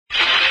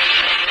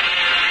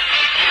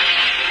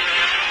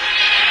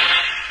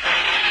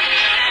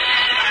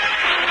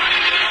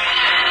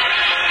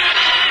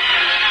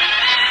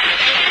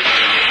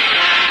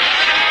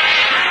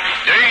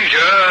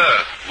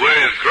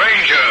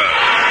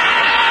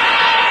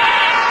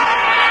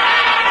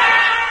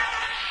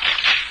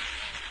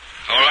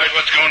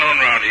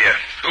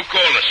Who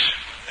called us?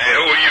 Hey,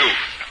 who are you?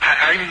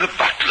 I'm the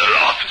butler,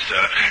 officer.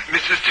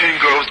 Mrs.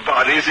 Tangrove's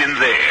body's in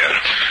there.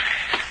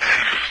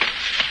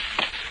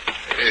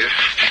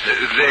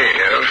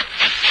 There.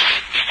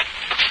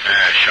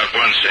 Shot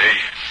once, eh?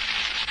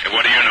 Hey,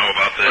 what do you know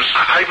about this?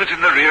 I was in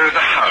the rear of the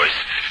house,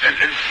 and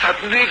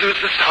suddenly there was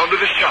the sound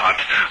of a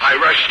shot. I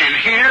rushed in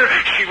here.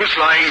 She was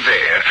lying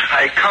there.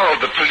 I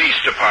called the police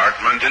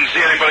department. Didn't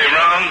see anybody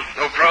around?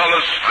 No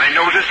prowlers? I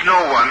noticed no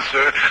one,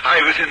 sir. I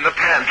was in the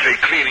pantry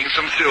cleaning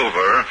some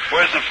silver.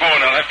 Where's the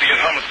phone? I'll have to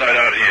get homicide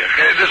out here.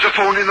 There's a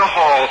phone in the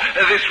hall.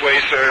 This way,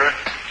 sir.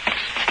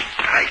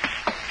 I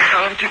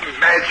can't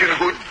imagine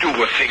who'd do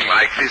a thing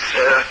like this,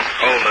 sir.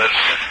 Hold it.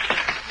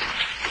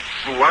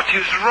 What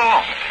is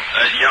wrong?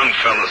 That young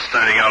fella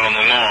standing out on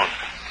the lawn.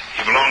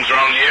 He belongs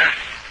around here?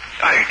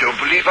 I don't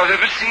believe I've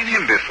ever seen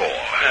him before.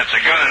 That's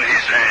a gun in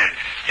his hand.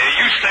 Yeah,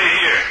 you stay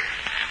here.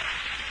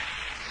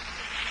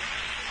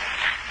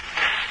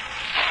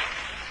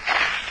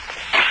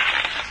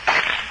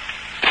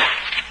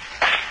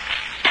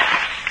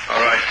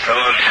 All right,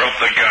 fella, drop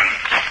the gun.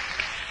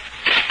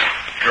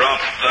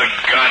 Drop the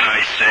gun,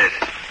 I said.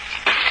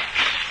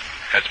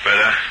 That's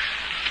better.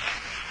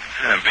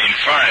 Being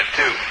fired,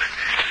 too.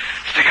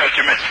 Stick out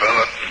your mitts,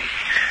 fella.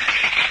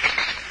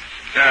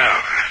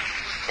 Now,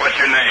 what's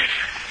your name?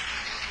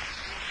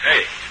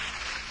 Hey,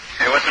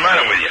 what's the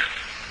matter with you?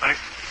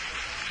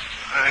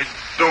 I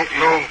don't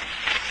know.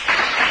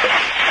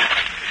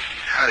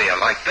 How do you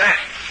like that?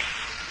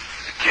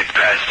 The kid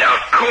passed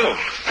out cold.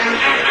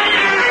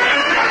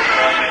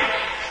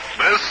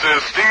 This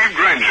is Steve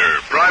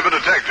Grainger, private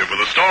detective,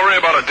 with a story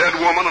about a dead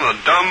woman and a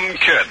dumb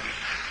kid.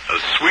 A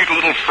sweet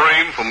little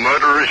frame for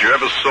murderers you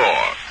ever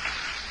saw,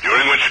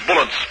 during which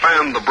bullets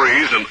fanned the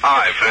breeze and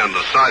I fanned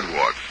the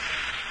sidewalk.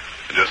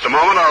 In just a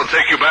moment, I'll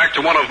take you back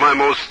to one of my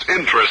most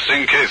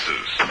interesting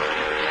cases.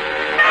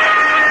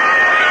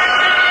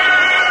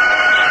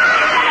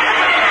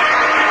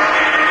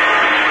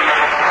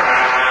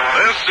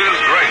 This is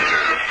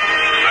Grainger.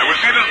 I was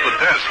seated at the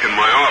desk in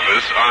my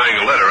office, eyeing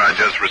a letter I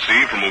just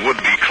received from a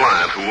would-be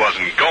client who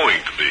wasn't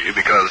going to be,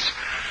 because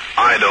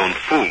I don't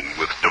fool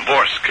with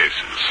divorce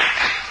cases.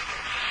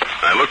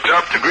 I looked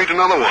up to greet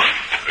another one,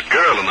 a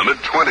girl in the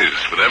mid-20s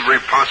with every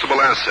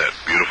possible asset,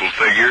 beautiful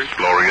figure,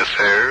 glorious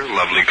hair,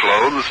 lovely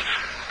clothes,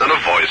 and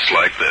a voice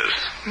like this.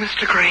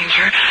 Mr.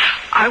 Grainger,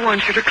 I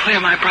want you to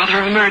clear my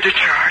brother of a murder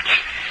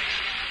charge.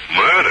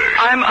 Murder?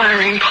 I'm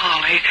Irene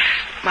Polly.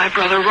 My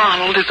brother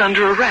Ronald is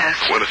under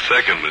arrest. Wait a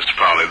second, Mr.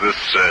 Polly. This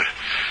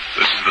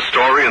is the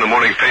story in the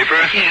morning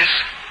paper? Yes.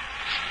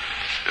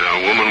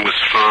 A woman was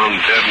found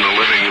dead in a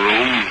living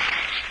room.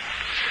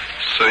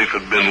 Safe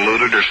had been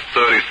looted. There's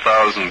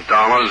 $30,000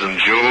 in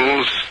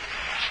jewels.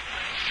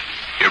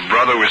 Your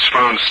brother was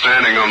found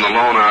standing on the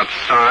lawn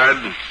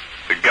outside.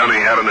 The gun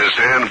he had in his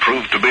hand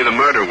proved to be the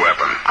murder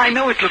weapon. I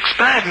know it looks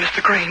bad,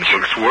 Mr.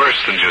 Grainger. Looks worse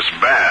than just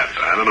bad.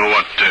 I don't know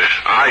what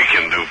I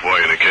can do for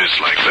you in a case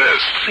like this.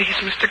 Please,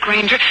 Mr.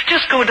 Grainger,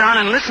 just go down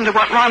and listen to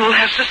what Ronald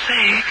has to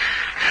say.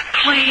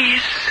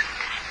 Please.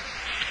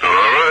 All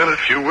right,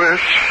 if you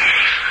wish.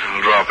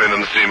 I'll drop in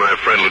and see my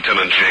friend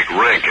Lieutenant Jake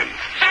Rankin.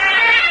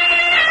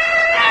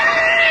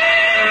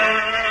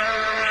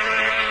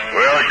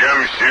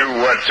 Welcome, Sue.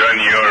 What's on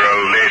your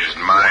alleged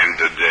mind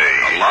today?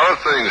 A lot of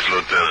things,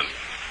 Lieutenant.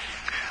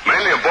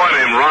 Mainly a boy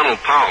named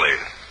Ronald Polly.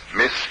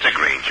 Mr.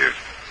 Grainger,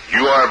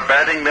 you are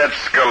batting that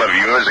skull of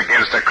yours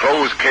against a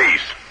closed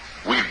case.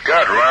 We've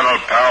got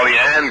Ronald Polly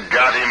and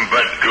got him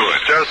but good.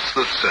 Just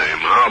the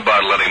same. How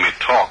about letting me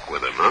talk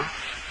with him, huh?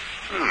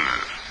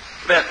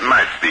 That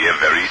might be a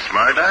very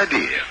smart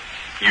idea.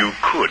 You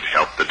could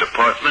help the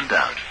department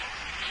out.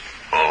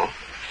 Oh?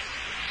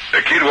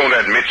 The kid won't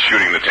admit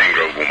shooting the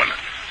Tangrove woman.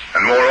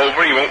 And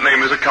moreover, he won't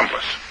name his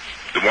accomplice.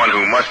 The one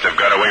who must have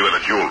got away with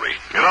the jewelry.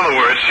 In other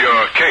words,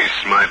 your case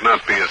might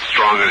not be as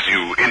strong as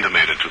you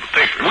intimated to the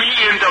papers. We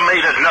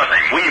intimated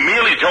nothing. We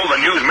merely told the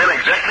newsmen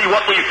exactly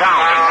what we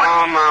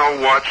found.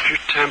 Now watch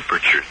your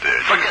temperature,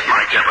 Dad. Forget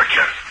my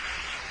temperature.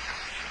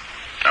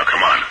 Now,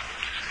 come on.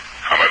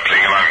 How about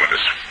playing along with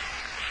us?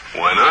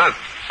 Why not?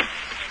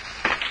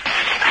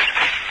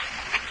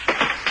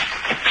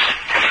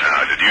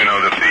 Now, did you know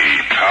that the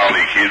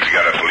Powley kid's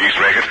got a police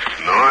record?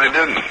 No, I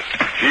didn't.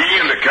 He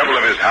and a couple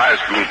of his high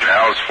school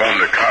pals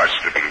formed a car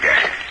stripping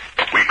gang.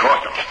 We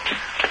caught them.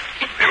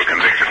 They were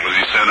convicted. Was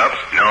he sent up?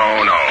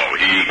 No.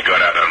 He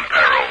got out on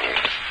parole.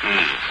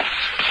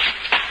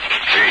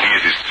 Hey,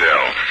 here's his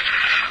cell.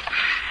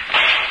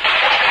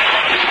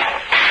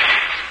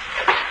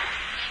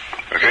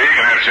 Okay, you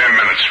can have 10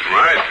 minutes.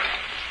 Right.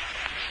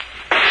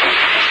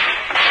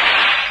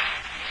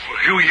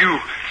 Well, you.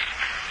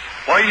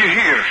 Why are you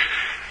here?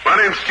 My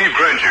name's Steve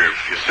Grainger.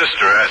 Your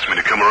sister asked me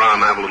to come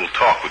around and have a little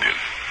talk with you.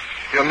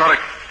 You're not a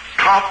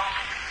cop?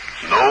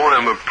 No,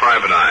 I'm a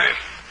private eye.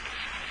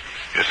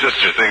 Your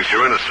sister thinks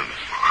you're innocent.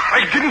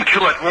 I didn't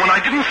kill that woman. I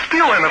didn't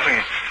steal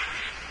anything.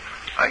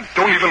 I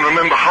don't even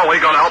remember how I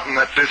got out in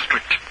that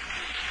district.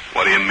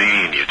 What do you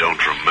mean you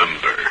don't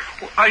remember?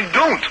 Well, I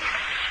don't.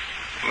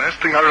 The last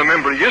thing I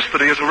remember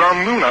yesterday is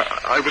around noon.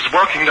 I was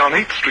walking down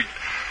 8th Street.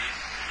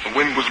 The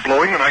wind was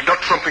blowing, and I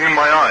got something in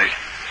my eye.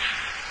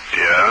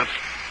 Yeah,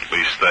 at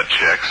least that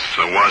checks.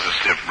 There was a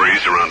stiff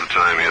breeze around the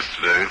time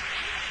yesterday.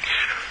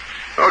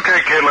 Okay,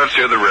 kid, let's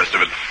hear the rest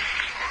of it.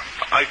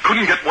 I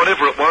couldn't get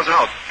whatever it was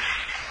out.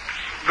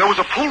 There was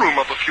a pool room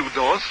up a few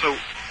doors, so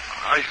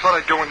I thought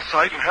I'd go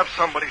inside and have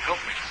somebody help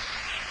me.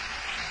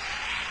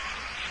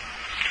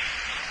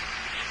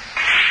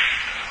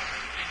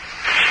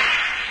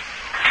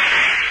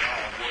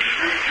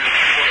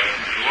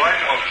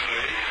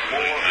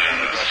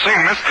 Say,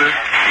 mister.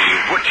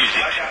 What is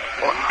it?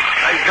 Well,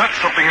 I got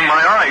something in my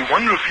eye.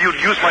 Wonder if you'd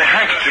use my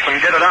handkerchief and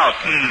get it out.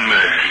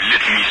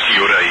 Let me see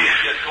your eye.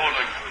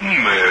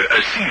 A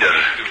cinder.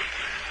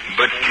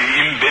 But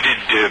embedded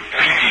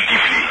pretty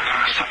deeply.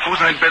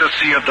 Suppose I'd better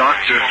see a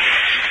doctor.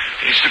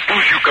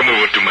 Suppose you come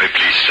over to my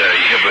place. I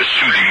have a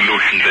soothing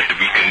lotion that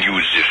we can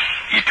use.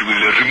 It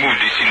will remove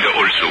the cinder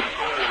also.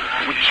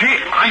 Well, gee,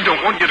 I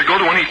don't want you to go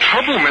to any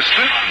trouble,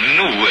 mister.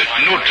 No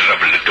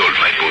trouble at all,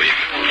 my boy.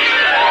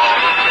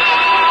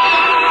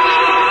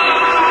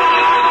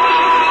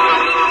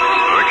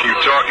 Keep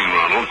talking,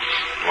 Ronald.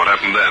 What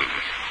happened then?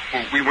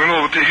 Well, we went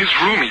over to his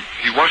room.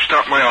 He washed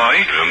out my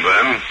eye. And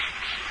then?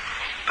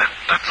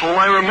 That's all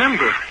I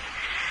remember.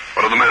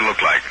 What did the man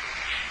look like?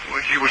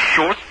 Well, he was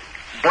short,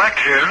 black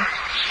hair,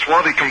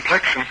 swarthy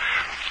complexion,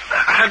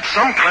 had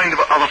some kind of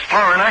a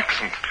foreign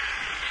accent.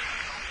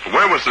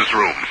 Where was this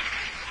room?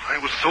 I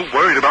was so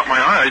worried about my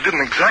eye, I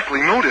didn't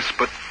exactly notice,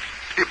 but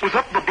it was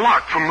up the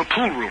block from the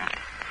pool room.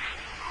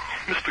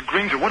 Mr.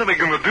 Grainger, what are they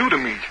going to do to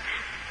me?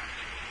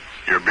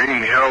 You're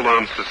being held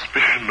on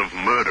suspicion of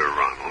murder,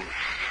 Ronald.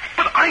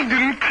 But I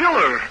didn't kill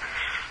her.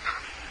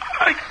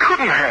 I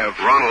couldn't have.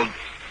 Ronald.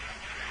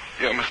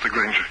 Yeah, Mr.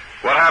 Grainger.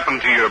 What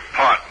happened to your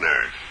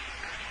partner?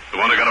 The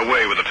one who got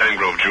away with the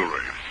Tangrove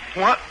jewelry.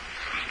 What?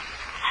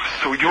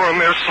 So you're on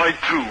their side,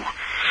 too.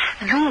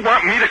 You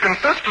want me to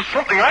confess to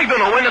something I don't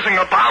know anything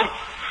about?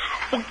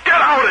 Well, get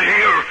out of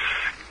here.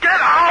 Get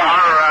out.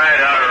 All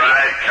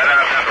right. Cut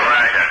out that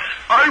racket.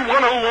 I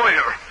want a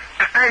lawyer.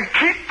 And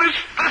keep this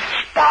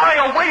spy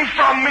away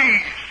from me.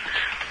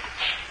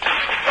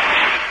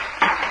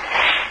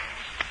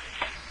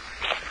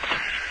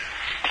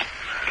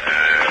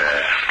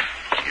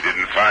 You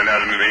didn't find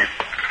out anything?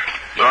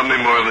 Not any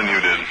more than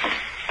you did.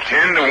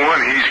 10 to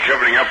 1, he's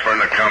covering up for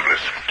an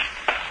accomplice.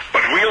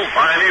 But we'll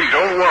find him,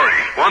 don't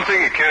worry. One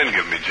thing you can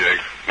give me, Jake.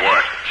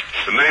 What?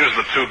 The names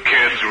of the two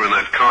kids who were in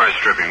that car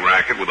stripping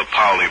racket with the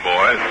Powley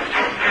boy.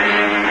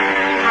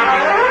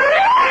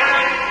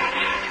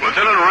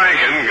 Lieutenant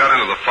Rankin got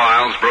into the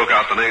files, broke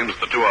out the names of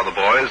the two other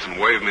boys, and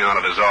waved me out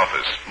of his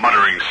office,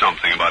 muttering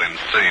something about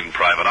insane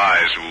private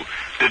eyes who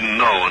didn't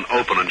know an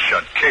open and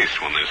shut case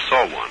when they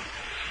saw one.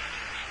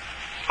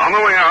 On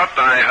the way out,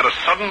 I had a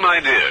sudden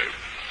idea.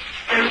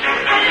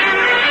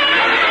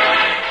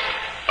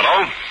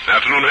 Hello?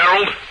 Afternoon,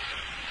 Herald?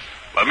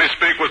 Let me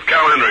speak with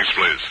Cal Hendricks,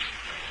 please.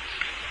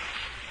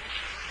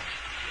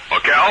 Oh,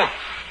 Cal,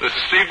 this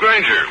is Steve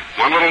Grainger.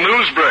 One little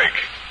news break.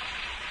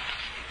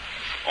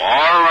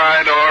 All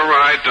right.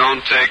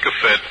 Don't take a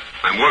fit.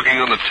 I'm working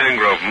on the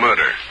Tangrove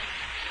murder.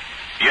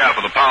 Yeah,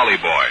 for the Powley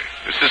boy.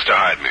 His sister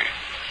hired me.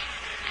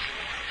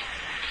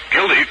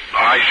 Guilty?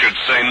 I should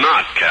say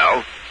not,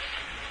 Cal.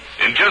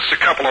 In just a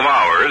couple of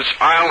hours,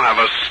 I'll have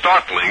a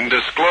startling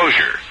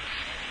disclosure.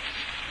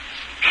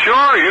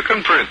 Sure, you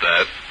can print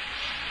that.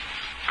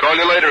 Call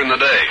you later in the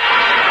day.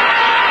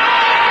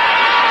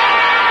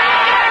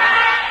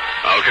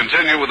 I'll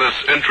continue with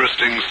this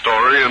interesting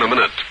story in a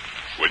minute.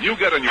 When you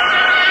get a new...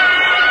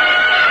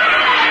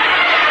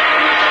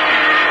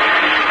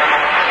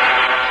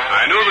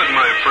 I knew that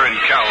my friend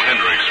Cal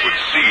Hendricks would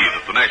see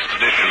that the next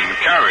edition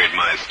carried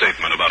my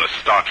statement about a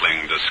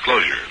startling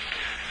disclosure.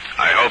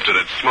 I hoped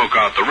it'd smoke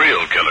out the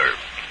real killer,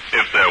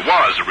 if there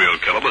was a real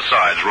killer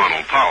besides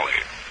Ronald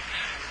Powley.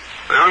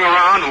 I hung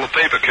around till the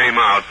paper came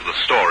out with the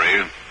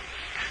story,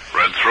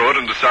 read through it,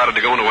 and decided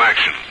to go into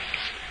action.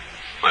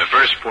 My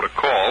first port of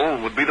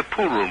call would be the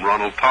pool room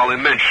Ronald Powley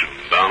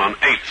mentioned down on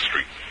 8th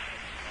Street.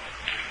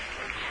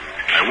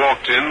 I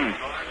walked in,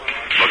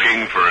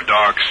 looking for a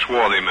dark,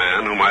 swarthy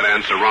man who might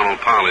answer Ronald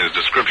Powley's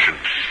description.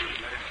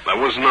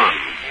 There was none.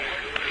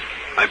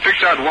 I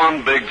picked out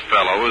one big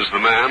fellow as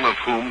the man of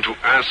whom to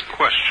ask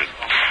questions.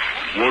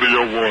 What do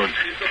you want?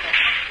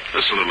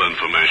 This little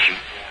information.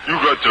 You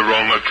got the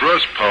wrong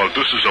address, pal.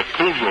 This is a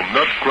pool room,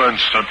 not Grand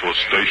Central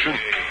Station.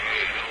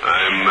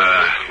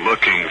 I'm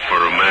looking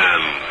for a man.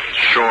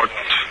 Short,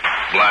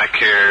 black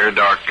hair,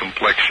 dark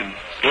complexion.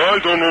 I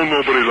don't know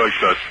nobody like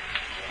that.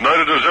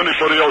 Neither does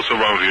anybody else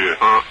around here.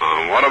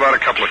 What about a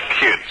couple of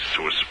kids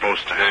who were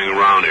supposed to hang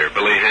around here?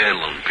 Billy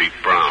Hanlon, Pete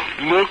Brown.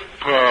 Look,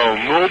 pal,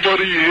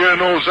 nobody here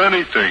knows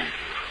anything.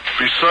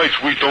 Besides,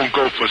 we don't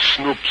go for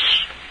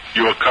snoops.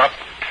 You a cop?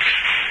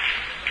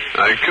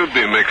 I could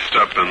be mixed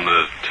up in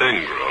the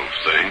Tangrove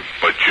thing.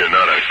 But you're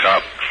not a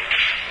cop.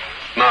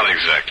 Not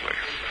exactly.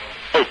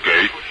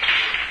 Okay.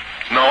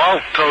 Now,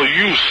 I'll tell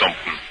you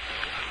something.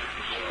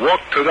 Walk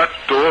to that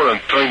door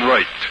and turn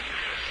right.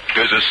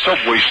 There's a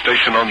subway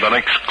station on the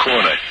next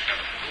corner.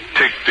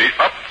 take the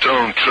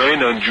uptown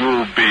train and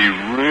you'll be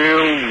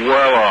real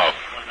well off.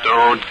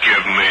 Don't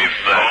give me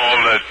that.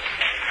 All it.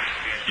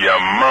 Your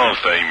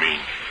mouth, I mean.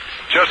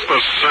 Just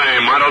the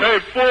same, I don't... Hey,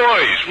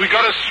 boys, we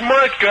got a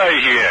smart guy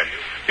here.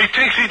 He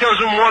thinks he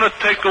doesn't want to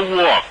take a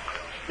walk.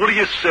 What do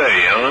you say,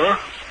 huh?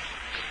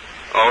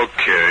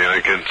 Okay, I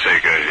can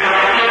take a hit.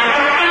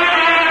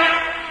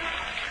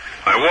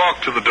 I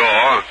walked to the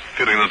door,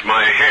 feeling that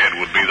my head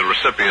would be the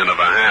recipient of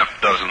a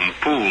half-dozen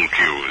pool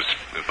cues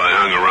if I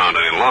hung around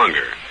any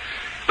longer.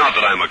 Not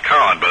that I'm a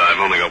coward, but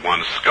I've only got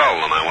one skull,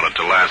 and I want it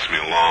to last me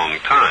a long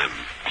time.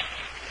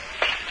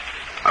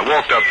 I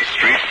walked up the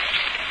street,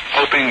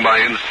 hoping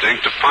by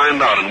instinct to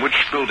find out in which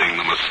building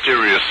the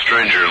mysterious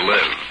stranger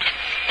lived.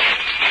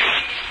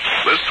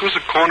 This was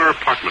a corner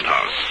apartment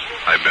house.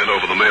 I bent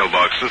over the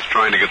mailboxes,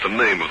 trying to get the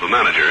name of the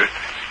manager,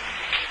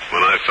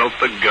 when I felt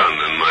the gun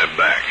in my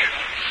back.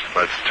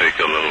 Let's take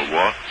a little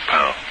walk,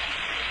 pal.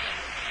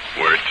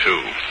 Where to?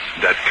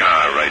 That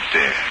car right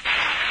there.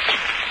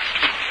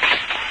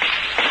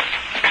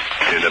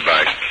 In the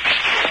back.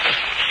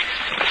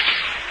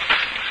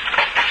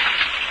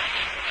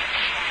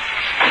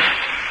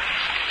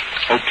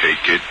 Okay,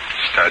 kid.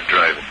 Start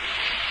driving.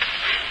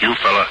 You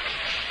fella,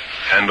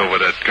 hand over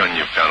that gun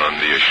you've got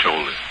under your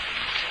shoulder.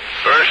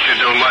 First you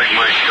don't like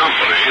my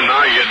company,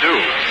 now you do.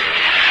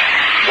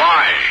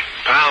 Why?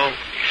 Pal,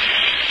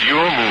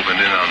 you're moving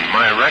in on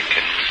my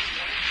racket.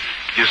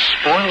 You're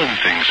spoiling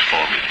things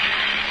for me.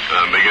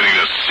 I'm beginning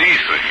to see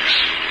things.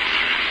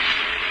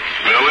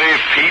 Billy,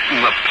 Pete,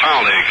 and the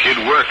Powley kid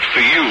worked for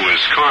you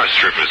as car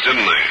strippers,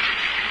 didn't they?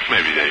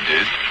 Maybe they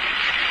did.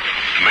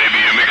 Maybe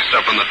you mixed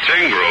up in the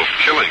Tangrove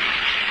killing.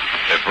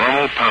 If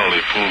Ronald Powley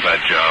pulled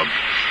that job,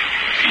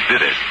 he did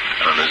it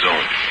on his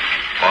own.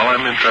 All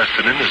I'm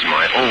interested in is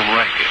my own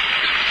racket,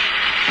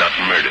 not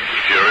murder.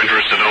 If you're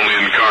interested only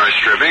in car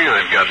stripping,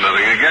 I've got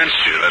nothing against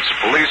you. That's a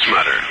police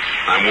matter.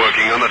 I'm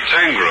working on the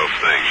Tangrove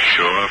thing.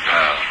 Sure,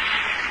 pal.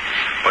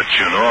 But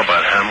you know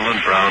about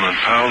Hamlin, Brown, and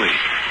Powley.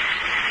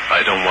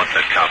 I don't want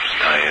the cops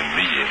tying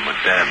me in with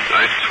them.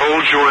 I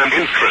told you I'm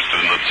interested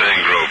in the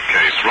Tangrove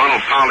case.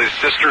 Ronald Powley's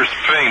sister is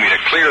paying me to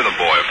clear the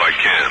boy if I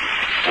can.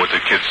 Would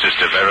the kid's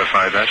sister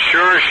verify that?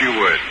 Sure she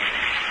would.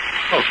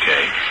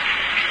 Okay.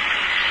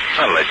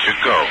 I'll let you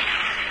go.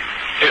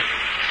 If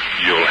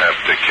you'll have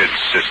the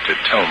kid's sister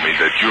tell me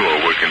that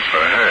you're working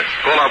for her.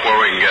 Pull up where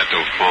we can get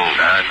to a phone.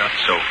 Nah, not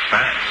so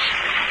fast.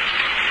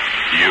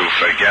 You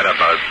forget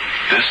about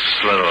this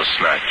little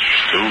snatch,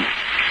 too.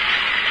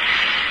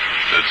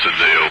 That's a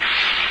deal.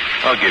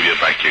 I'll give you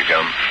back your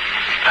gun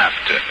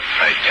after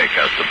I take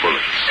out the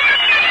bullets.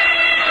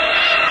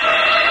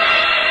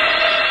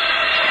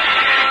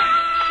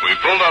 We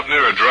pulled up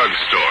near a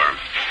drugstore.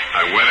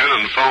 I went in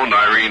and phoned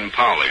Irene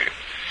Powley.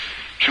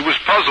 She was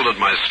puzzled at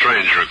my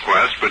strange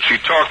request, but she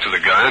talked to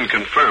the guy and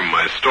confirmed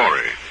my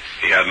story.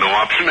 He had no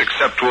option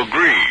except to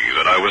agree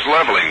that I was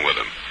leveling with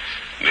him.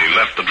 And he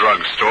left the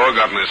drugstore,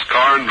 got in his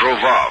car, and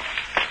drove off.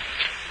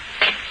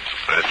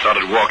 I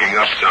started walking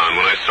uptown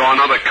when I saw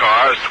another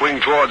car swing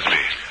towards me.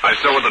 I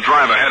saw what the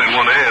driver had in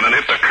one hand and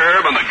hit the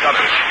curb and the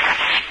gutter.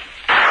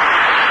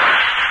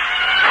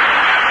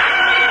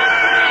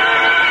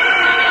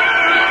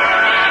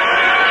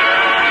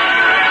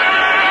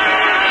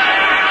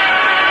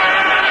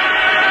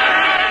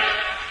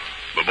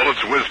 The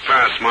bullets whizzed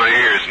past my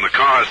ears and the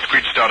car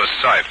screeched out of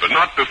sight, but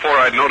not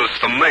before I'd noticed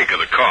the make of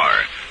the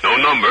car. No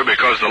number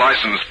because the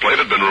license plate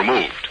had been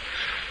removed.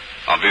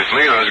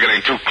 Obviously, I was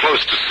getting too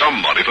close to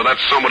somebody for that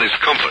somebody's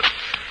comfort.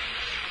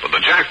 But the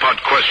jackpot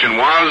question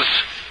was,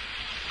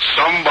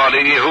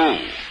 somebody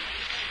who?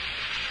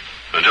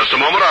 In just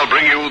a moment, I'll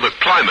bring you the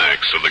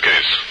climax of the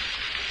case.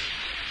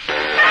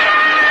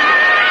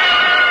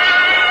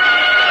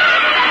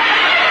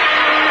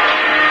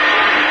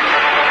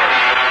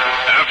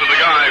 After the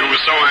guy who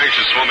was so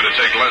anxious for me to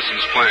take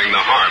lessons playing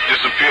the harp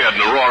disappeared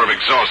in a roar of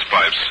exhaust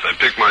pipes, I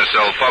picked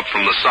myself up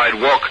from the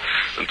sidewalk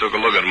and took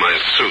a look at my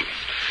suit.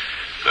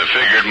 I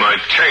figured my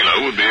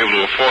tailor would be able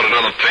to afford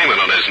another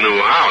payment on his new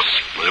house.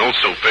 I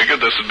also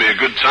figured this would be a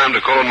good time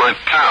to call on my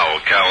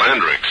pal, Cal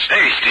Hendricks.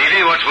 Hey,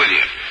 Stevie, what's with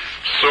you?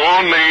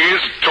 Sore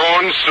knees,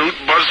 torn suit,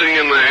 buzzing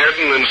in the head,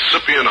 and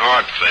incipient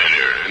heart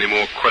failure. Any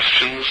more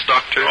questions,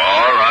 Doctor?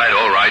 All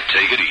right.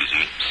 Take it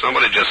easy.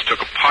 Somebody just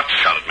took a pot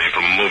shot at me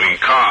from a moving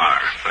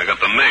car. I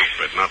got the make,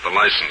 but not the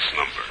license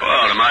number.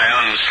 Well, to my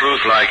honest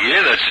sleuth like you,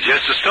 that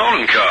suggests a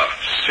stolen car.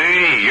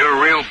 See,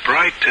 you're real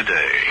bright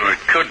today. Or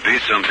it could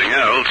be something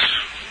else.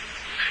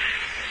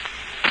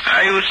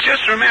 I was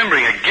just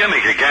remembering a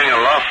gimmick a gang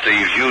of loft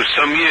thieves used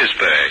some years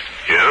back.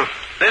 Yeah?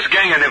 This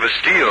gang would never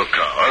steal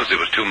cars.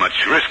 There was too much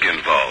risk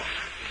involved.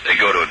 They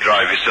go to a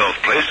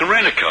drive-yourself place and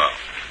rent a car.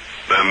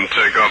 Then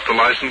take off the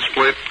license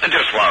plate? And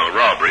just while the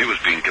robbery was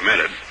being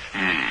committed.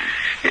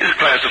 Here's a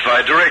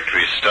classified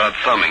directory. Start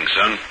thumbing,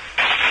 son.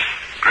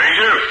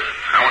 Grainger,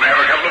 I want to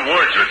have a couple of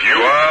words with you.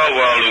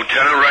 Well,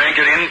 Lieutenant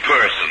Rankin in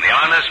person, the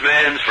honest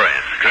man's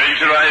friend.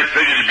 Grainger, I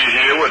figured to be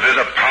here with this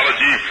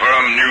apology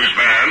from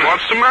newsman.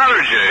 What's the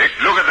matter, Jake?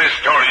 Look at this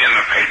story in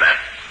the paper.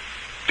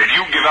 Did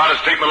you give out a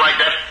statement like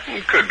that?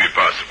 It could be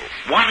possible.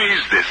 What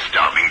is this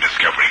startling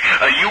discovery?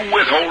 Are you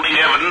withholding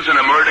evidence in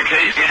a murder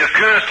case? It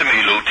occurs to me,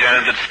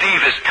 Lieutenant, that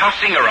Steve is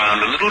tossing around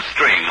a little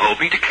string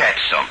hoping to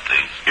catch something.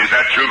 Is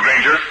that true,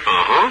 Grainger?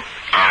 Uh-huh.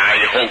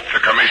 I hope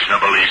the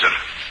commissioner believes it,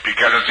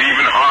 because it's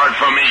even hard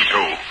for me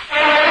to.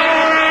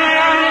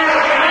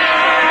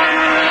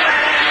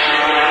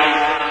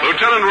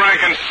 Lieutenant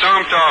Rankin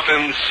stomped off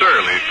in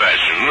surly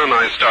fashion, and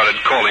I started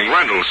calling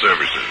rental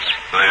services.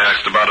 I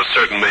asked about a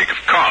certain make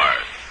of car.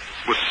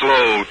 It was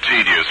slow,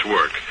 tedious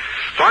work.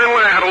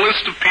 Finally, I had a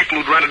list of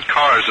people who'd rented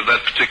cars of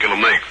that particular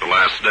make the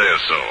last day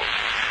or so.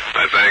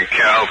 I thanked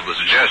Cal for the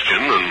suggestion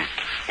and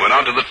went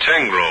out to the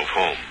Tengrove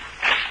home.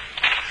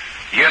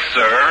 Yes,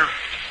 sir.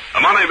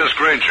 My name is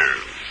Grainger.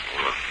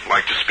 I'd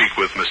like to speak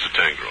with Mr.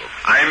 Tengrove.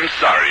 I'm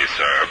sorry,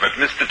 sir, but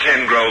Mr.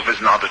 Tengrove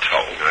is not at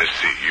home. I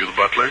see. You the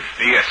butler?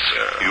 Yes,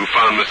 sir. You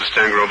found Mrs.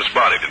 Tengrove's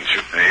body, didn't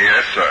you?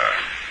 Yes, sir.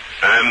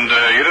 And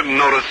you didn't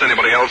notice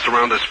anybody else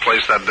around this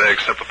place that day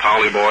except the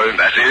Powley boy?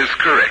 That is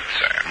correct,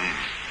 sir.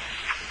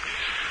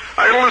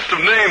 I got a list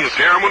of names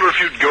here. I wonder if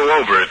you'd go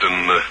over it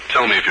and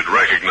tell me if you'd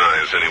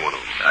recognize any one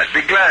of them. I'd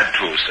be glad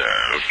to, sir.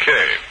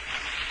 Okay.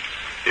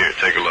 Here,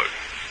 take a look.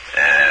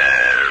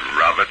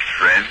 Robert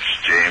French,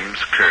 James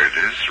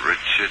Curtis,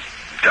 Richard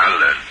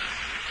Dullen,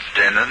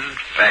 Denon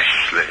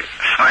Vashley.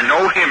 I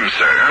know him,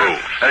 sir. Who?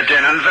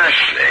 Denon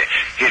Vashley.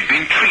 He'd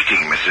been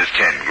treating Mrs.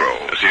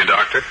 Tengrove. Is he a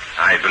doctor?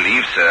 I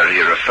believe, sir, he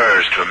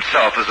refers to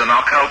himself as an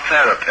occult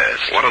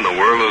therapist. What in the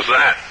world is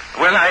that?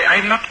 Well,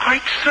 I'm not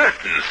quite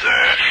certain,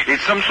 sir.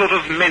 It's some sort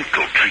of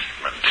mental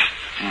treatment.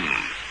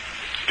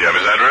 Do you have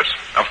his address?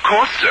 Of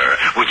course, sir.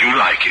 Would you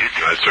like it?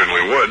 I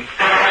certainly would.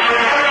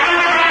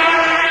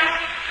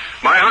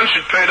 My hunch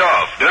had paid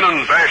off.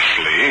 Denon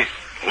Vashley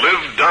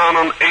lived down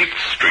on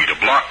 8th Street, a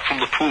block from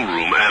the pool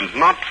room and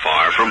not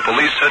far from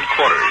police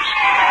headquarters.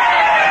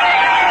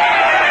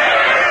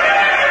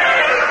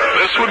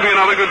 This would be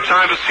another good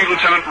time to see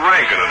Lieutenant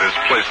Rankin at his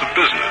place of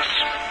business.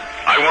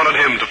 I wanted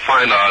him to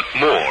find out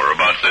more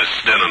about this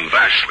Denon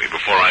Vashley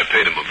before I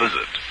paid him a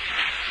visit.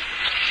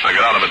 I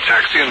got out of a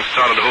taxi and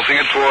started hoofing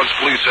it towards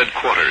police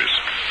headquarters.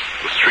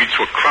 The streets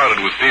were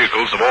crowded with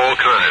vehicles of all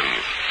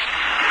kinds.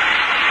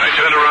 I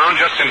turned around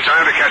just in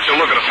time to catch a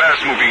look at a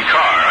fast-moving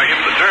car. I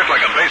hit the dirt like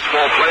a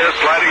baseball player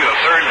sliding to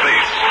third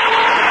base.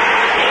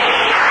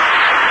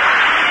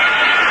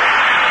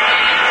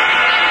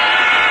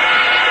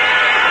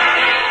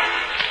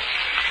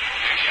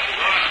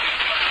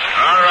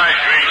 All right,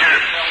 Grainger.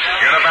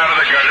 Get up out of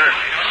the gutter.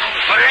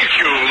 Thank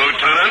you,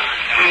 Lieutenant.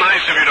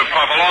 Nice of you to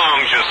pop along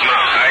just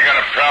now. I got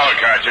a prowl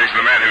car chasing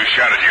the man who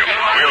shot at you.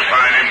 We'll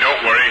find him, don't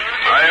worry.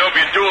 I hope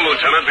you do,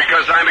 Lieutenant,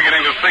 because I'm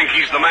beginning to think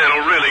he's the man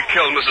who really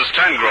killed Mrs.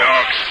 Tengrove.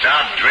 Doc,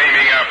 stop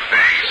dreaming up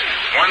things.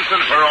 Once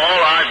and for all,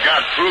 I've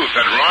got proof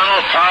that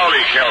Ronald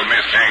Powley killed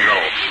Miss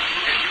Tengrove.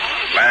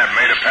 Lab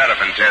made a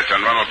paraffin test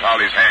on Ronald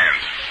Powley's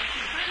hands.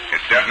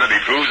 It definitely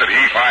proves that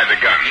he fired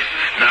the gun.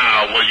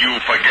 Now, will you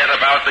forget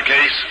about the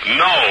case?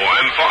 No,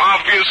 and for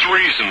obvious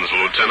reasons,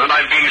 Lieutenant.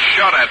 I've been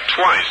shot at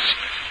twice.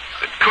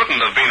 It couldn't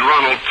have been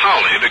Ronald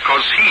Powley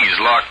because he's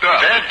locked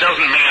up. That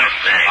doesn't mean a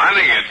thing. I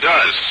think it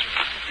does.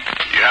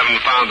 You haven't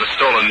found the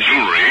stolen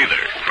jewelry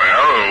either.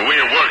 Well,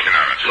 we're working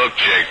on it. Look,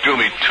 Jake, do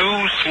me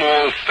 2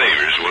 small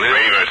favors, will you?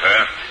 Favors,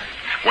 huh?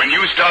 When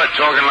you start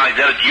talking like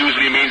that, it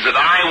usually means that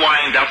I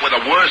wind up with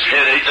a worse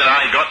headache than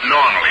I got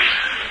normally.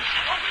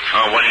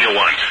 Oh, what do you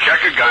want?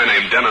 Check a guy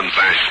named Denon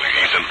Vashley.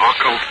 He's an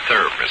occult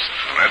therapist.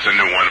 That's a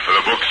new one for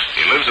the books.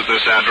 He lives at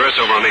this address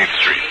over on 8th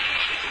Street.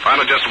 Find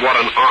out just what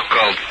an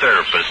occult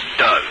therapist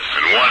does.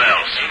 And what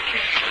else?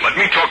 Let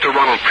me talk to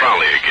Ronald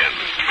Powley again.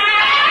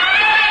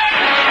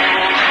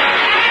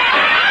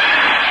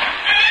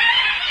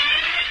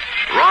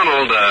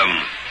 Ronald,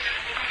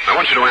 I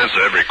want you to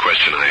answer every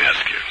question I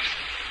ask you.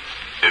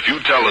 If you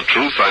tell the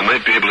truth, I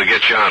might be able to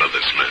get you out of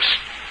this mess.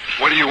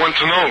 What do you want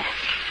to know?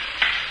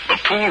 The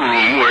pool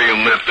room where you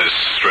met this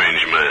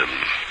strange man.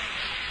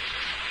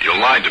 You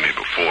lied to me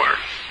before.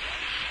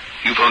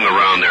 You've hung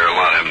around there a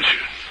lot, haven't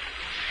you?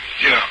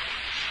 Yeah.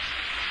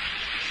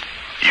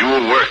 You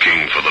were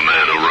working for the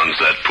man who runs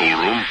that pool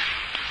room.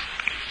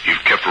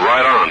 You've kept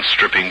right on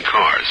stripping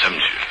cars,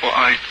 haven't you?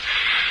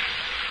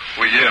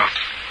 Well, yeah.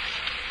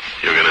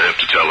 You're going to have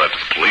to tell that to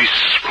the police,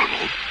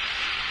 Ronald.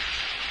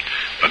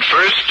 But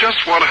first,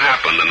 just what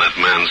happened in that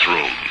man's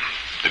room?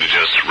 Did he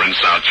just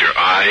rinse out your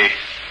eye?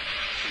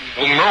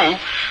 Well, no.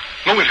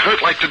 No, it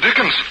hurt like the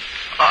dickens.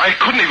 I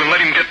couldn't even let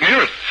him get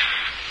near it.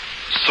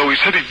 So he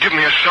said he'd give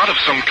me a shot of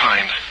some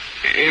kind.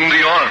 In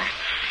the arm.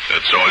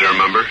 That's all you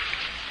remember?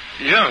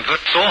 Yeah,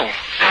 that's all.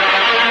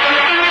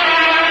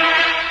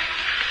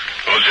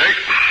 Well, Jake,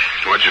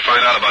 what'd you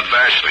find out about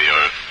Vashley,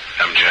 or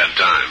haven't you had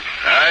time?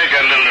 I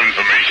got a little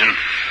information.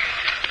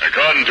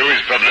 According to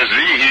his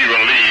publicity, he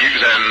relieves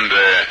and,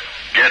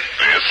 get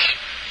this,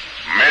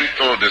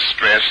 mental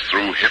distress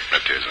through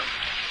hypnotism.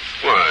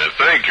 Why,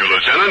 thank you,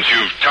 Lieutenant.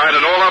 You've tied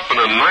it all up in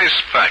a nice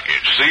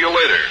package. See you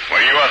later. What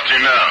are you up to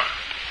now?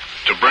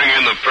 To bring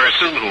in the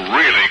person who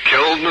really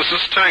killed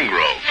Mrs.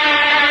 Tengrove.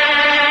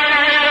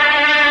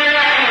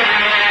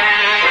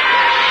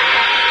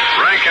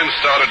 Rankin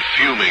started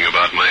fuming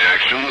about my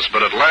actions,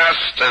 but at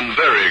last, and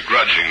very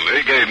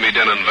grudgingly, gave me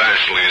Denton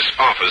Vashley's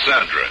office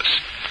address.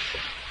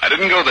 I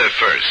didn't go there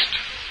first.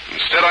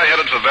 Instead, I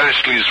headed for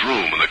Vashley's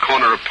room in the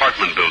corner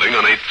apartment building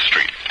on 8th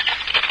Street.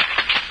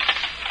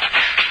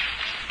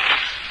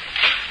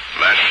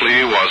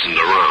 Vashley wasn't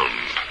around.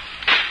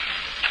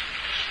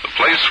 The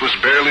place was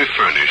barely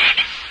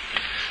furnished,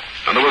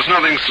 and there was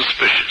nothing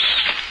suspicious.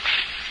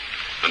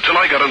 Until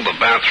I got into the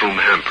bathroom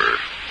hamper.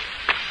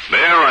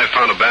 There I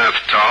found a bath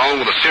towel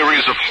with a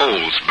series of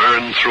holes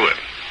burned through it.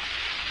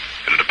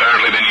 It had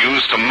apparently been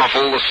used to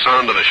muffle the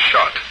sound of a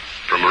shot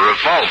from a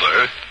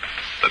revolver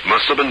that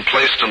must have been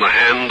placed in the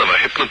hand of a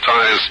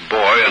hypnotized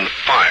boy and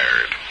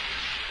fired.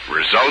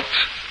 Result,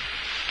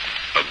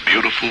 a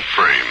beautiful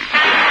frame.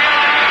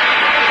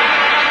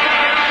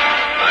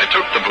 I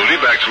took the booty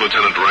back to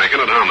Lieutenant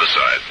Rankin at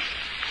Homicide.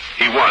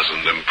 He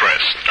wasn't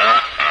impressed.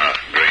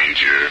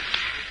 Grainger.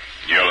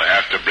 You'll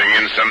have to bring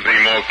in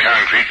something more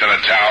concrete than a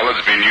towel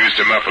that's been used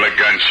to muffle a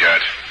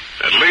gunshot.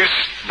 At least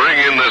bring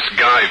in this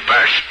guy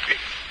Vashley.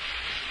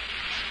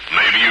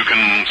 Maybe you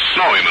can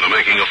snow him into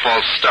making a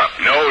false stop.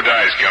 No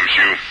dice,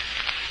 Gumshoe.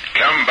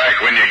 Come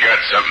back when you got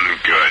something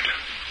good.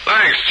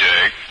 Thanks,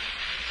 Jake.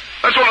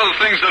 That's one of the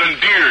things that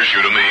endears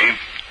you to me.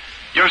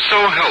 You're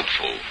so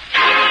helpful.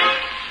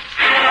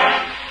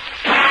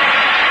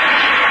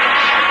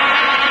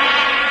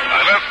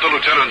 I left the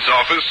lieutenant's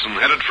office and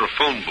headed for a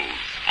phone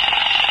booth.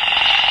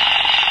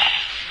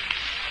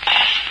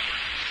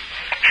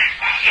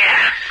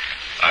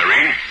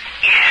 Irene?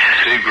 Yes.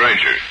 Steve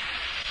Grainger.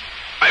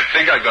 I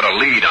think I've got a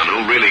lead on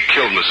who really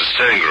killed Mrs.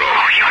 Tangro.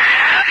 Oh, you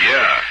have?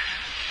 Yeah.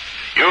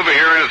 You ever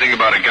hear anything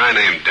about a guy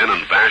named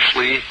Denton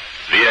Vashley?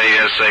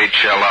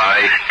 V-A-S-H-L-I?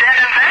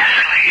 Denton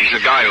Vashley? He's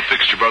the guy who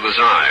fixed your brother's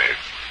eye.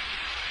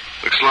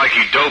 Looks like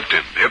he doped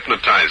him,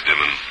 hypnotized him,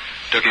 and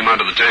took him out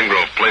to the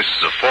Tangrove place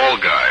as a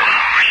fall guy.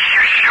 Oh,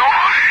 you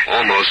sure?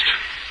 Almost.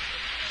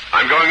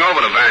 I'm going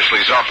over to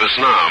Vashley's office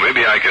now.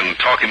 Maybe I can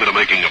talk him into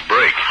making a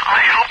break.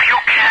 I hope you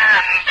can.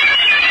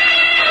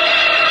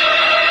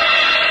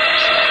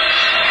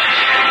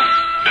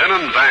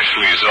 Denton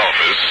Vashley's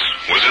office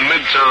was in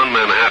Midtown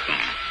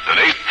Manhattan, and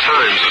 8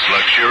 times as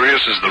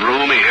luxurious as the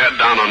room he had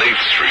down on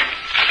 8th Street.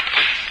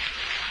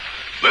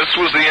 This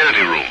was the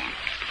anteroom,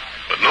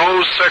 but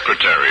no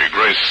secretary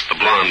graced the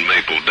blonde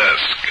maple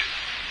desk.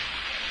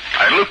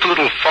 I looked a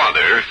little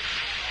farther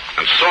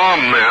and saw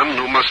a man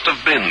who must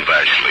have been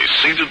Vashley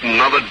seated at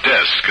another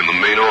desk in the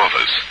main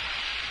office.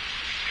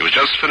 He was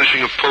just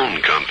finishing a phone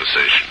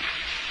conversation.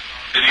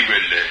 Very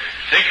well.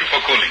 Thank you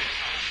for calling.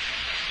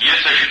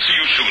 Yes, I should see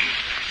you soon.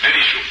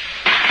 Very soon.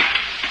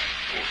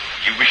 Oh,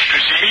 you wish to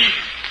see me?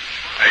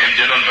 I am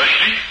Denton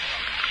Vashley.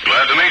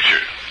 Glad to meet you.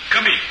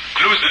 Come in.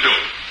 Close the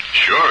door.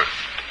 Sure.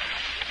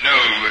 Now,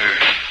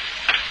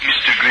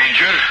 Mr.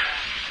 Grainger,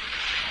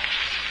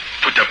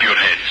 put up your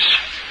hands.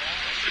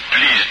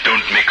 Please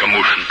don't make a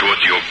motion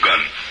towards your gun.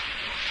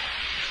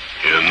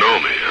 You know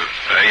me,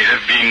 huh? I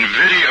have been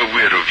very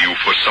aware of you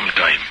for some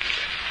time.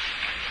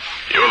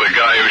 You're the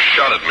guy who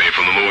shot at me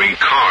from the moving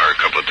car a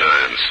couple of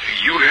times.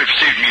 You have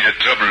saved me the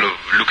trouble of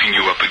looking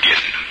you up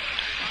again.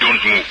 Don't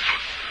move.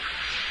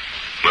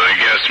 My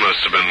guess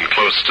must have been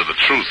close to the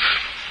truth.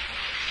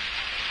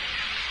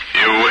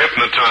 You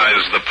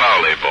hypnotized the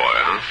Powley boy,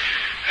 huh?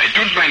 I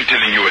don't mind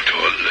telling you at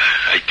all.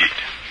 I did.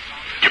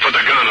 You put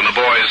the gun in the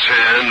boy's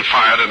hand,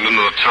 fired it into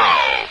the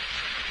towel.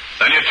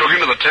 Then you took him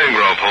to the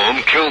Tangrove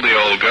home, killed the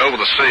old girl with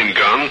the same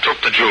gun,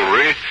 took the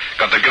jewelry,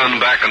 got the gun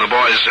back in the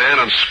boy's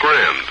hand, and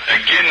scrammed.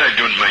 Again, I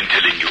don't mind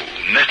telling you,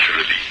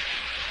 naturally.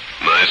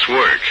 Nice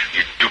work.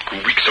 It took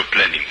weeks of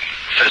planning.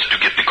 First, to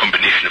get the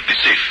combination of the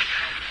safe.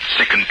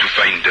 Second, to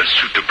find a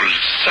suitable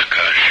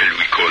sucker, shall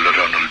we call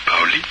Ronald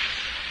Powley.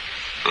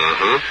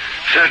 Uh-huh.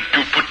 Third,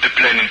 to put the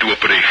plan into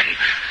operation.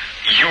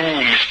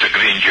 You, Mr.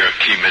 Grainger,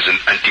 came as an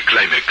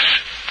anticlimax.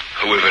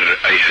 However,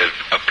 I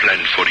have a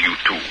plan for you,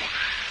 too.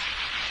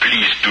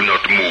 Please do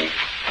not move.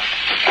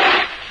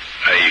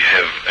 I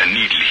have a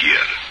needle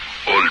here,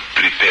 all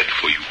prepared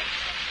for you.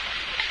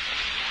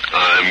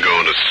 I'm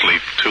going to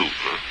sleep, too,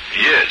 huh?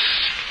 Yes,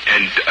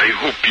 and I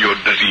hope your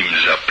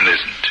dreams are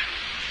pleasant.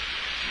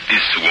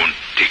 This won't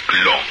take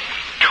long.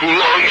 Too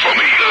long for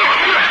me.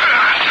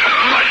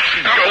 Let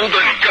go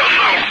the gun.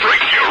 I'll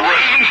break your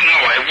wrist. No,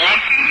 I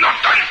won't. Not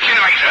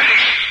until I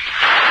finish.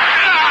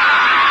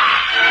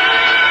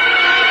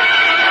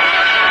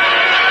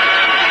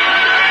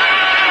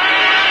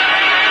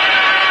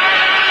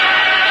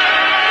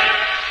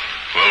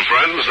 Well,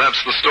 friends,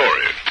 that's the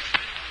story.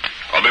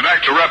 I'll be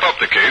back to wrap up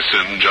the case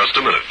in just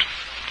a minute.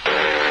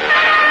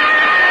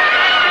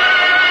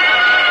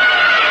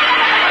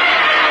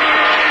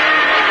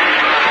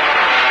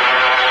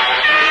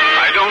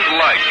 I don't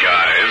like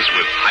guys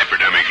with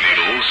hypodermic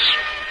needles.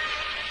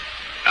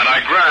 And I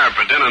grabbed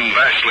for Denton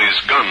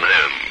Vashley's gun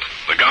hand.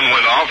 The gun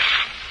went off,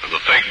 and the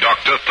fake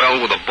doctor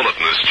fell with a bullet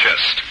in his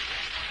chest.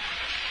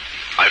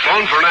 I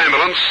phoned for an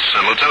ambulance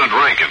and Lieutenant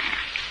Rankin.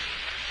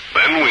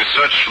 Then we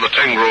searched for the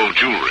Tangrove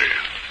jewelry.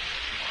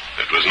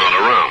 It was not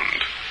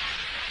around,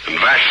 and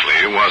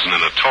Vashley wasn't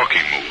in a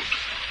talking mood.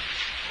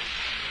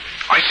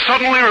 I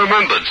suddenly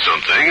remembered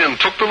something and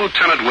took the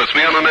lieutenant with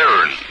me on an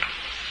errand.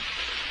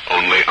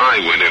 Only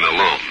I went in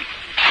alone.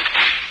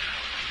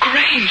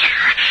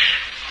 Grainger,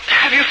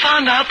 have you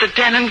found out that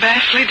Dan and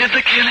Bashley did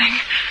the killing?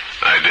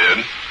 I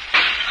did.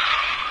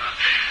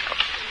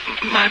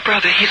 My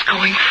brother, he's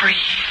going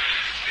free.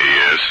 He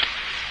is.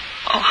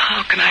 Oh,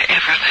 how can I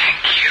ever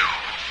thank you?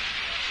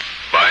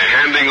 By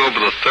handing over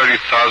the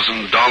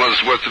 $30,000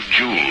 worth of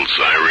jewels,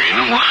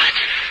 Irene. What?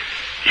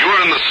 You were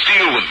in the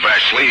steal with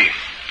Bashley.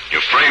 You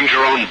framed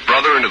your own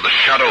brother into the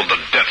shadow of the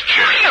death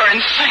chair. You're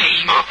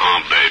insane.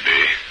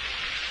 Baby.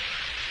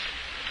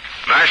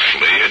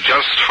 Bashley had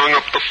just hung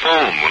up the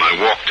phone when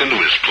I walked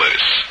into his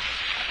place.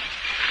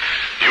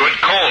 You had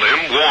called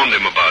him, warned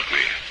him about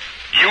me.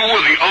 You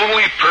were the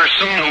only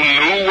person who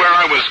knew where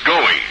I was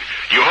going.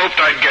 You hoped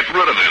I'd get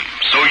rid of him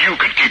so you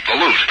could keep the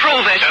loot.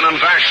 Prove it. And then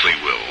Bashley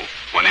will,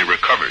 when he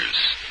recovers.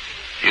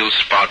 He'll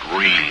spout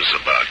reams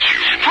about you.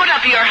 Put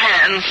up your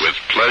hands. With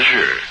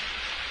pleasure.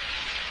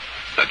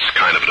 That's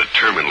kind of a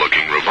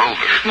determined-looking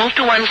revolver. Move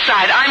to one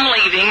side. I'm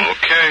leaving.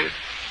 Okay.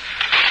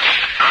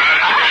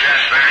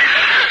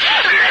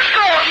 Let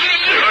go of me.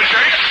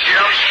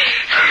 Yep.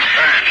 And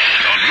pants.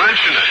 Don't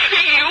mention it.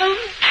 You.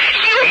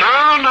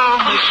 No,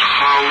 Miss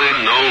Holly,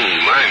 no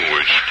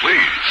language,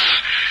 please.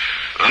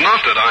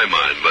 Not that I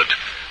mind, but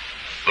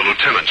the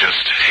lieutenant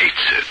just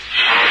hates it.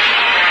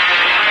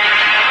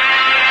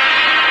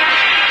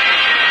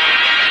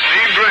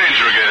 Steve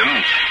Grainger again.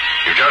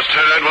 You just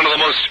heard one of the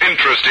most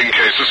interesting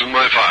cases in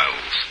my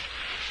files.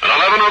 And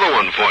I'll have another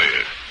one for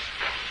you.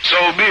 So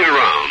be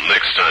around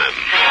next time.